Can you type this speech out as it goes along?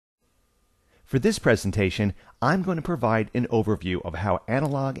For this presentation, I'm going to provide an overview of how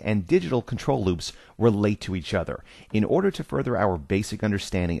analog and digital control loops relate to each other in order to further our basic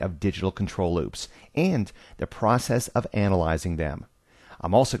understanding of digital control loops and the process of analyzing them.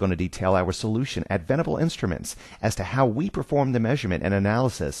 I'm also going to detail our solution at Venable Instruments as to how we perform the measurement and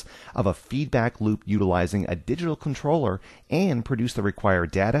analysis of a feedback loop utilizing a digital controller and produce the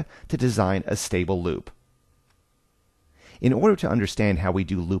required data to design a stable loop. In order to understand how we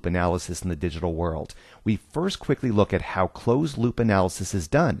do loop analysis in the digital world, we first quickly look at how closed loop analysis is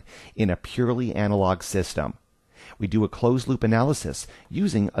done in a purely analog system. We do a closed loop analysis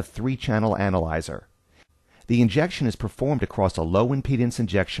using a 3-channel analyzer. The injection is performed across a low impedance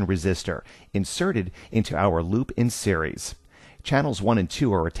injection resistor inserted into our loop in series. Channels 1 and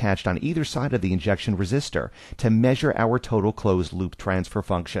 2 are attached on either side of the injection resistor to measure our total closed loop transfer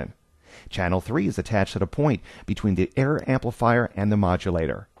function. Channel 3 is attached at a point between the error amplifier and the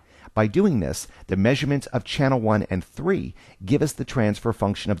modulator. By doing this, the measurements of channel 1 and 3 give us the transfer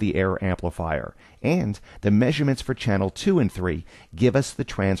function of the error amplifier, and the measurements for channel 2 and 3 give us the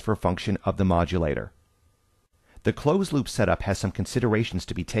transfer function of the modulator. The closed loop setup has some considerations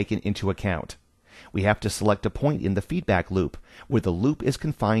to be taken into account. We have to select a point in the feedback loop where the loop is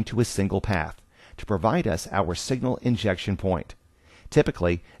confined to a single path to provide us our signal injection point.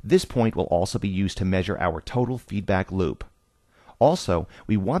 Typically, this point will also be used to measure our total feedback loop. Also,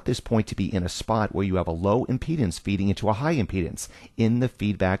 we want this point to be in a spot where you have a low impedance feeding into a high impedance in the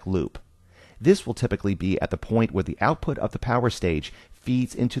feedback loop. This will typically be at the point where the output of the power stage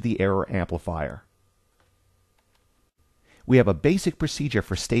feeds into the error amplifier. We have a basic procedure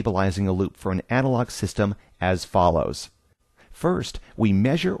for stabilizing a loop for an analog system as follows. First, we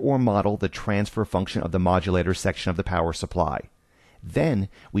measure or model the transfer function of the modulator section of the power supply. Then,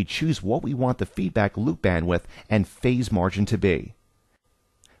 we choose what we want the feedback loop bandwidth and phase margin to be.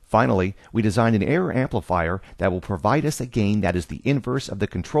 Finally, we design an error amplifier that will provide us a gain that is the inverse of the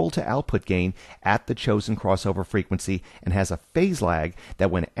control-to-output gain at the chosen crossover frequency and has a phase lag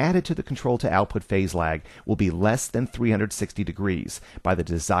that, when added to the control-to-output phase lag, will be less than 360 degrees by the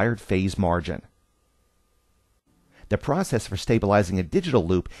desired phase margin. The process for stabilizing a digital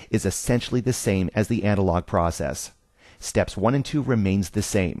loop is essentially the same as the analog process. Steps 1 and 2 remains the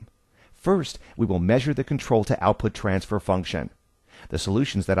same. First, we will measure the control-to-output transfer function. The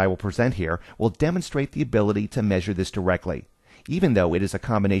solutions that I will present here will demonstrate the ability to measure this directly, even though it is a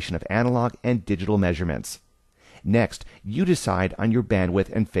combination of analog and digital measurements. Next, you decide on your bandwidth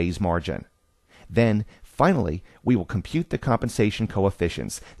and phase margin. Then, finally, we will compute the compensation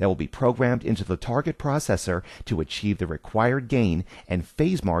coefficients that will be programmed into the target processor to achieve the required gain and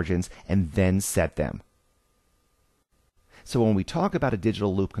phase margins and then set them. So when we talk about a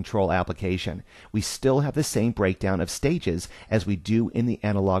digital loop control application, we still have the same breakdown of stages as we do in the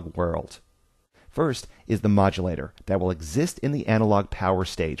analog world. First is the modulator that will exist in the analog power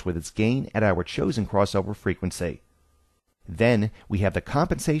stage with its gain at our chosen crossover frequency. Then we have the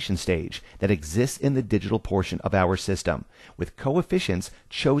compensation stage that exists in the digital portion of our system, with coefficients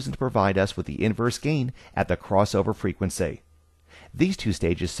chosen to provide us with the inverse gain at the crossover frequency. These two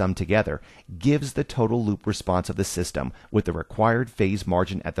stages summed together gives the total loop response of the system with the required phase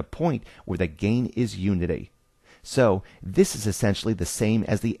margin at the point where the gain is unity. So this is essentially the same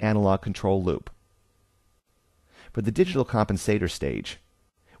as the analog control loop. For the digital compensator stage,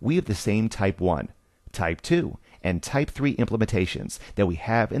 we have the same Type 1, Type 2, and Type 3 implementations that we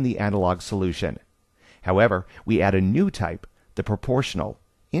have in the analog solution. However, we add a new type, the proportional,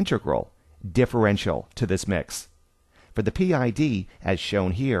 integral, differential, to this mix. For the PID, as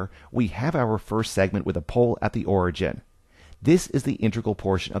shown here, we have our first segment with a pole at the origin. This is the integral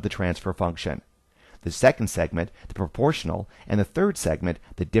portion of the transfer function. The second segment, the proportional, and the third segment,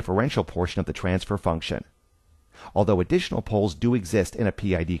 the differential portion of the transfer function. Although additional poles do exist in a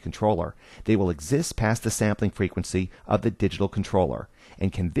PID controller, they will exist past the sampling frequency of the digital controller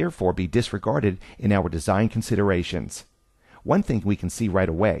and can therefore be disregarded in our design considerations. One thing we can see right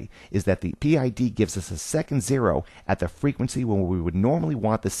away is that the PID gives us a second zero at the frequency when we would normally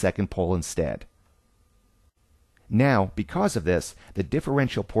want the second pole instead. Now, because of this, the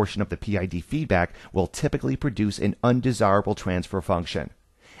differential portion of the PID feedback will typically produce an undesirable transfer function.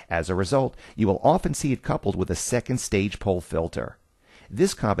 As a result, you will often see it coupled with a second stage pole filter.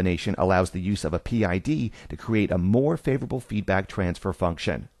 This combination allows the use of a PID to create a more favorable feedback transfer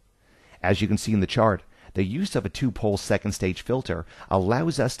function. As you can see in the chart, the use of a 2-pole second stage filter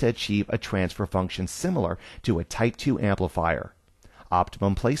allows us to achieve a transfer function similar to a Type 2 amplifier.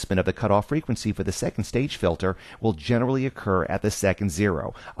 Optimum placement of the cutoff frequency for the second stage filter will generally occur at the second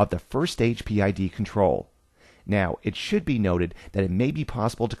zero of the first stage PID control. Now, it should be noted that it may be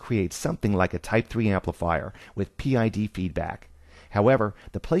possible to create something like a Type 3 amplifier with PID feedback. However,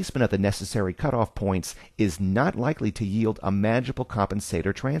 the placement of the necessary cutoff points is not likely to yield a manageable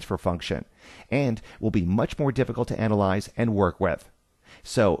compensator transfer function, and will be much more difficult to analyze and work with.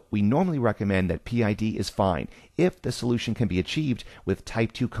 So, we normally recommend that PID is fine if the solution can be achieved with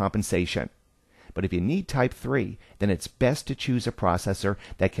Type 2 compensation. But if you need Type 3, then it's best to choose a processor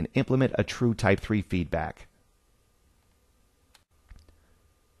that can implement a true Type 3 feedback.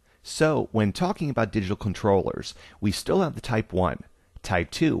 So, when talking about digital controllers, we still have the Type 1, Type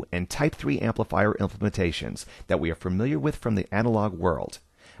 2, and Type 3 amplifier implementations that we are familiar with from the analog world.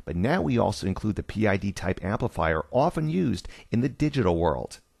 But now we also include the PID type amplifier often used in the digital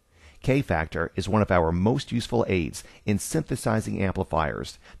world. K-factor is one of our most useful aids in synthesizing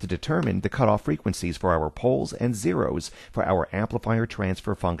amplifiers to determine the cutoff frequencies for our poles and zeros for our amplifier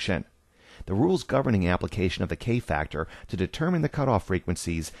transfer function. The rules governing application of the K-factor to determine the cutoff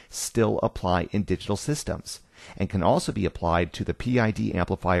frequencies still apply in digital systems, and can also be applied to the PID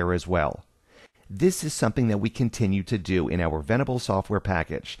amplifier as well. This is something that we continue to do in our Venable software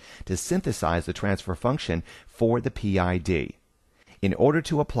package to synthesize the transfer function for the PID. In order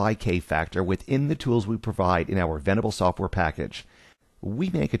to apply K-factor within the tools we provide in our Venable software package, we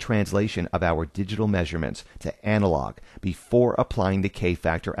make a translation of our digital measurements to analog before applying the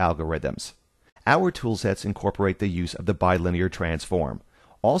K-factor algorithms. Our toolsets incorporate the use of the bilinear transform,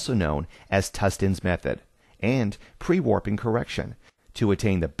 also known as Tustin's method, and pre-warping correction, to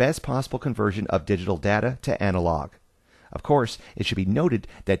attain the best possible conversion of digital data to analog. Of course, it should be noted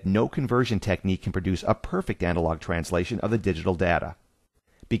that no conversion technique can produce a perfect analog translation of the digital data.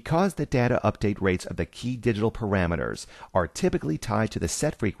 Because the data update rates of the key digital parameters are typically tied to the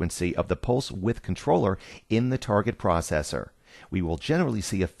set frequency of the pulse width controller in the target processor, we will generally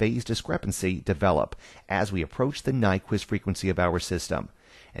see a phase discrepancy develop as we approach the Nyquist frequency of our system,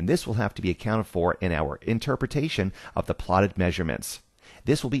 and this will have to be accounted for in our interpretation of the plotted measurements.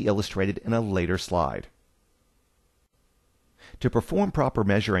 This will be illustrated in a later slide. To perform proper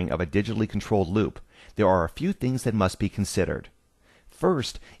measuring of a digitally controlled loop, there are a few things that must be considered.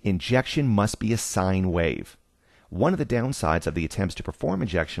 First, injection must be a sine wave. One of the downsides of the attempts to perform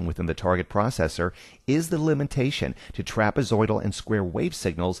injection within the target processor is the limitation to trapezoidal and square wave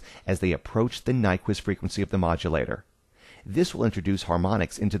signals as they approach the Nyquist frequency of the modulator. This will introduce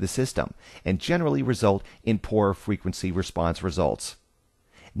harmonics into the system and generally result in poor frequency response results.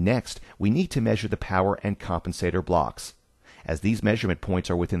 Next, we need to measure the power and compensator blocks. As these measurement points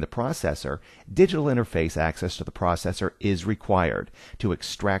are within the processor, digital interface access to the processor is required to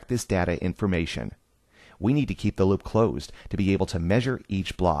extract this data information. We need to keep the loop closed to be able to measure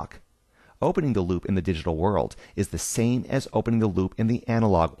each block. Opening the loop in the digital world is the same as opening the loop in the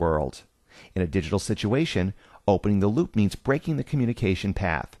analog world. In a digital situation, opening the loop means breaking the communication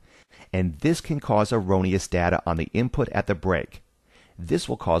path, and this can cause erroneous data on the input at the break. This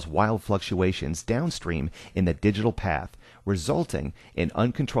will cause wild fluctuations downstream in the digital path, resulting in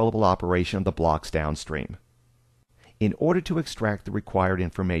uncontrollable operation of the blocks downstream. In order to extract the required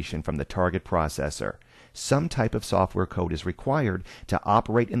information from the target processor, some type of software code is required to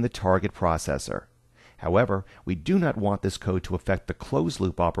operate in the target processor. However, we do not want this code to affect the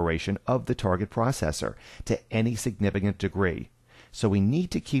closed-loop operation of the target processor to any significant degree. So we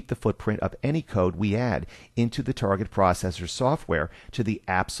need to keep the footprint of any code we add into the target processor software to the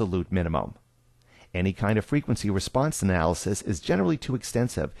absolute minimum. Any kind of frequency response analysis is generally too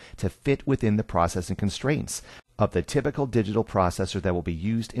extensive to fit within the processing constraints of the typical digital processor that will be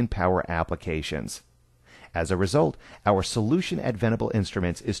used in power applications. As a result, our solution at Venable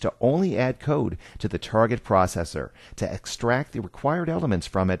Instruments is to only add code to the target processor to extract the required elements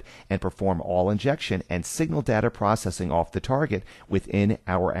from it and perform all injection and signal data processing off the target within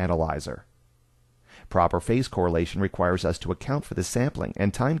our analyzer. Proper phase correlation requires us to account for the sampling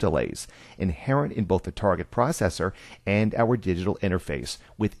and time delays inherent in both the target processor and our digital interface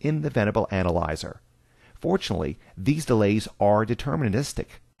within the Venable analyzer. Fortunately, these delays are deterministic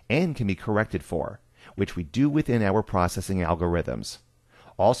and can be corrected for, which we do within our processing algorithms.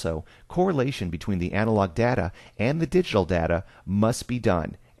 Also, correlation between the analog data and the digital data must be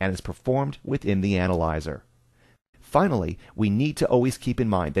done and is performed within the analyzer. Finally, we need to always keep in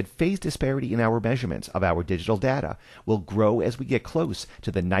mind that phase disparity in our measurements of our digital data will grow as we get close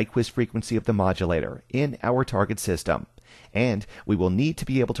to the Nyquist frequency of the modulator in our target system, and we will need to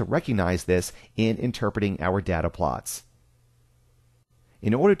be able to recognize this in interpreting our data plots.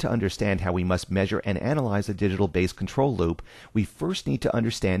 In order to understand how we must measure and analyze a digital-based control loop, we first need to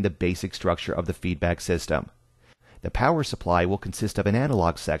understand the basic structure of the feedback system. The power supply will consist of an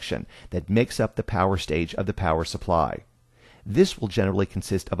analog section that makes up the power stage of the power supply. This will generally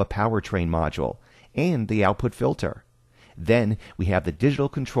consist of a powertrain module and the output filter. Then we have the digital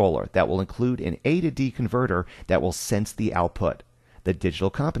controller that will include an A to D converter that will sense the output, the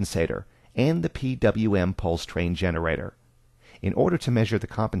digital compensator, and the PWM pulse train generator. In order to measure the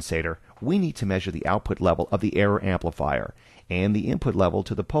compensator, we need to measure the output level of the error amplifier and the input level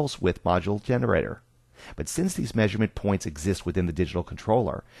to the pulse width module generator. But since these measurement points exist within the digital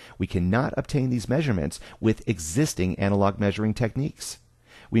controller, we cannot obtain these measurements with existing analog measuring techniques.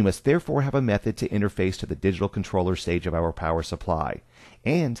 We must therefore have a method to interface to the digital controller stage of our power supply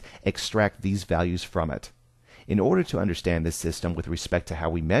and extract these values from it. In order to understand this system with respect to how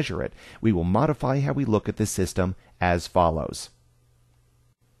we measure it, we will modify how we look at this system as follows.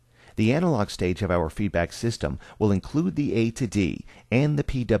 The analog stage of our feedback system will include the A to D and the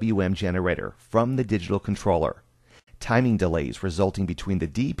PWM generator from the digital controller. Timing delays resulting between the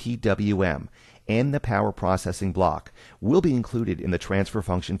DPWM and the power processing block will be included in the transfer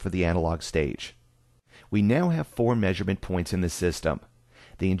function for the analog stage. We now have 4 measurement points in the system.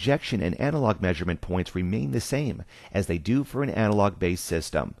 The injection and analog measurement points remain the same as they do for an analog-based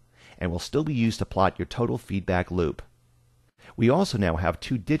system, and will still be used to plot your total feedback loop. We also now have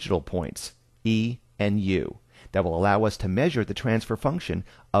 2 digital points, E and U, that will allow us to measure the transfer function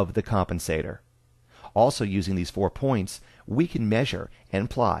of the compensator. Also using these 4 points, we can measure and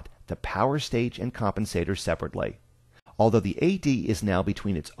plot the power stage and compensator separately. Although the AD is now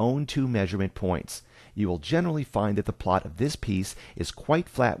between its own 2 measurement points, you will generally find that the plot of this piece is quite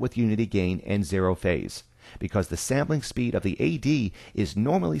flat with unity gain and 0 phase, because the sampling speed of the AD is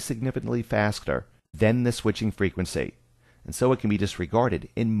normally significantly faster than the switching frequency, and so it can be disregarded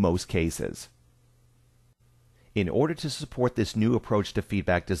in most cases. In order to support this new approach to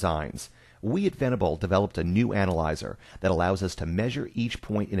feedback designs, we at Venable developed a new analyzer that allows us to measure each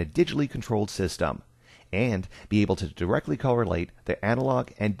point in a digitally controlled system and be able to directly correlate the analog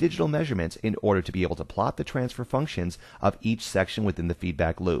and digital measurements in order to be able to plot the transfer functions of each section within the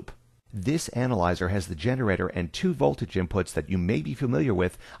feedback loop. This analyzer has the generator and 2 voltage inputs that you may be familiar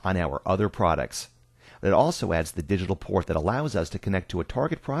with on our other products. It also adds the digital port that allows us to connect to a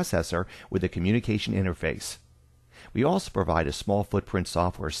target processor with a communication interface. We also provide a small footprint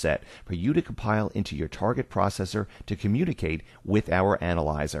software set for you to compile into your target processor to communicate with our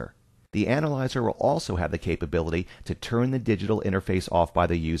analyzer. The analyzer will also have the capability to turn the digital interface off by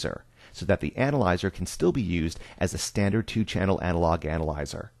the user, so that the analyzer can still be used as a standard 2-channel analog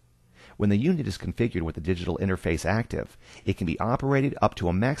analyzer. When the unit is configured with the digital interface active, it can be operated up to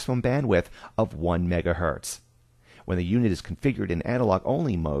a maximum bandwidth of 1 MHz. When the unit is configured in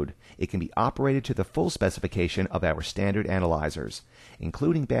analog-only mode, it can be operated to the full specification of our standard analyzers,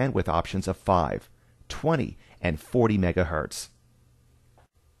 including bandwidth options of 5, 20, and 40 MHz.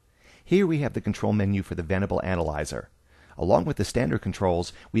 Here we have the control menu for the Venable analyzer. Along with the standard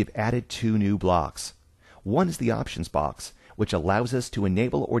controls, we have added 2 new blocks. One is the options box, which allows us to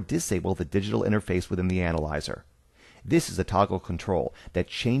enable or disable the digital interface within the analyzer. This is a toggle control that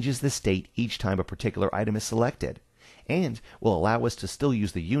changes the state each time a particular item is selected, and will allow us to still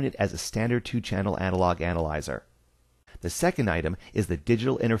use the unit as a standard 2-channel analog analyzer. The second item is the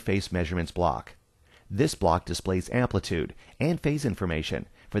digital interface measurements block. This block displays amplitude and phase information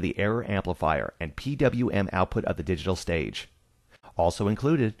for the error amplifier and PWM output of the digital stage. Also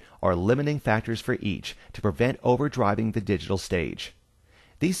included are limiting factors for each to prevent overdriving the digital stage.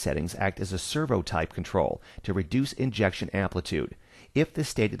 These settings act as a servo-type control to reduce injection amplitude if the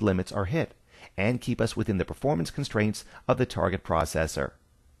stated limits are hit and keep us within the performance constraints of the target processor.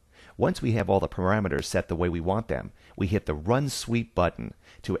 Once we have all the parameters set the way we want them, we hit the Run Sweep button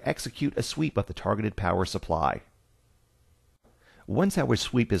to execute a sweep of the targeted power supply. Once our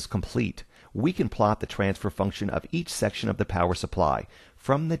sweep is complete, we can plot the transfer function of each section of the power supply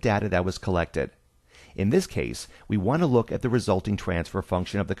from the data that was collected. In this case, we want to look at the resulting transfer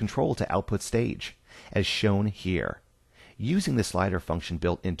function of the control to output stage, as shown here. Using the slider function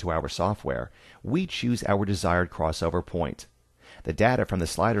built into our software, we choose our desired crossover point. The data from the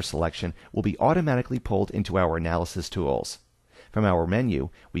slider selection will be automatically pulled into our analysis tools. From our menu,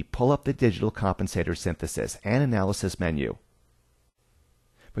 we pull up the digital compensator synthesis and analysis menu.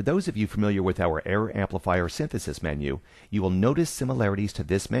 For those of you familiar with our error amplifier synthesis menu, you will notice similarities to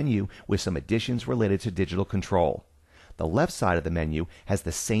this menu with some additions related to digital control. The left side of the menu has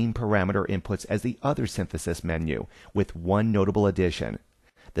the same parameter inputs as the other synthesis menu, with one notable addition.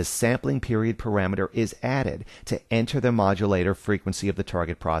 The sampling period parameter is added to enter the modulator frequency of the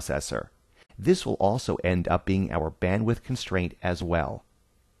target processor. This will also end up being our bandwidth constraint as well.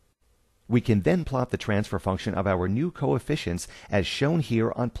 We can then plot the transfer function of our new coefficients as shown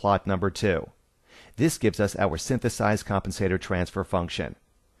here on plot number 2. This gives us our synthesized compensator transfer function.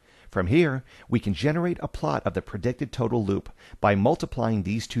 From here, we can generate a plot of the predicted total loop by multiplying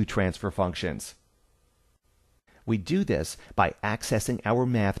these two transfer functions. We do this by accessing our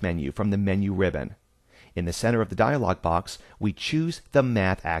Math menu from the menu ribbon. In the center of the dialog box, we choose the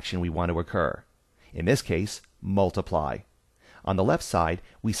math action we want to occur. In this case, multiply. On the left side,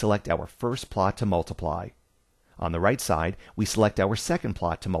 we select our first plot to multiply. On the right side, we select our second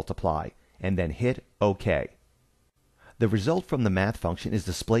plot to multiply, and then hit OK. The result from the math function is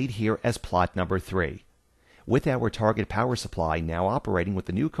displayed here as plot number 3. With our target power supply now operating with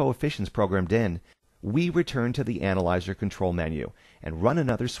the new coefficients programmed in, we return to the Analyzer control menu and run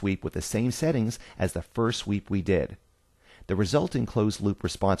another sweep with the same settings as the first sweep we did. The resulting closed loop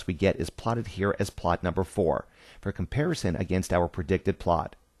response we get is plotted here as plot number 4 for comparison against our predicted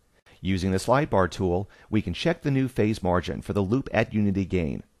plot. Using the slide bar tool, we can check the new phase margin for the loop at unity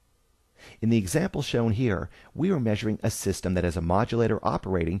gain. In the example shown here, we are measuring a system that has a modulator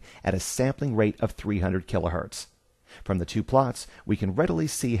operating at a sampling rate of 300 kHz. From the two plots, we can readily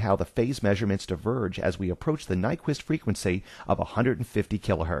see how the phase measurements diverge as we approach the Nyquist frequency of 150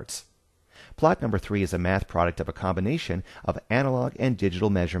 kHz. Plot number 3 is a math product of a combination of analog and digital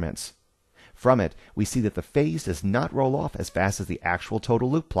measurements. From it, we see that the phase does not roll off as fast as the actual total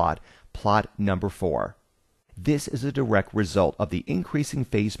loop plot, plot number 4. This is a direct result of the increasing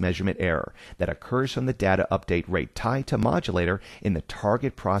phase measurement error that occurs from the data update rate tied to modulator in the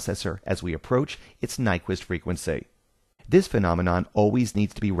target processor as we approach its Nyquist frequency. This phenomenon always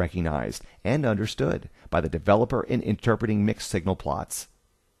needs to be recognized and understood by the developer in interpreting mixed signal plots.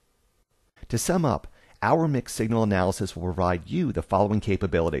 To sum up, our mixed signal analysis will provide you the following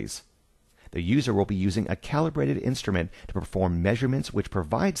capabilities. The user will be using a calibrated instrument to perform measurements which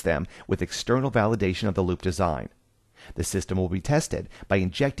provides them with external validation of the loop design. The system will be tested by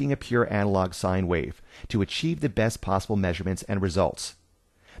injecting a pure analog sine wave to achieve the best possible measurements and results.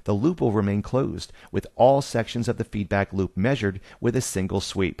 The loop will remain closed, with all sections of the feedback loop measured with a single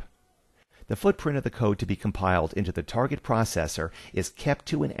sweep. The footprint of the code to be compiled into the target processor is kept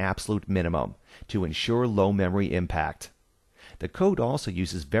to an absolute minimum to ensure low memory impact. The code also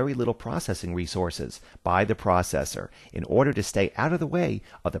uses very little processing resources by the processor in order to stay out of the way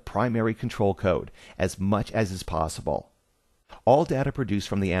of the primary control code as much as is possible. All data produced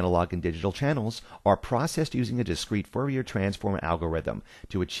from the analog and digital channels are processed using a discrete Fourier transform algorithm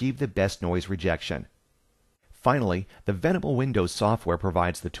to achieve the best noise rejection. Finally, the Venable Windows software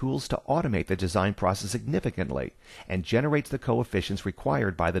provides the tools to automate the design process significantly and generates the coefficients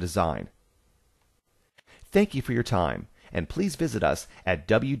required by the design. Thank you for your time, and please visit us at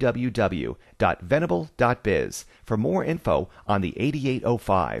www.venable.biz for more info on the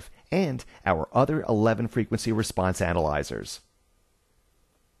 8805 and our other 11 frequency response analyzers.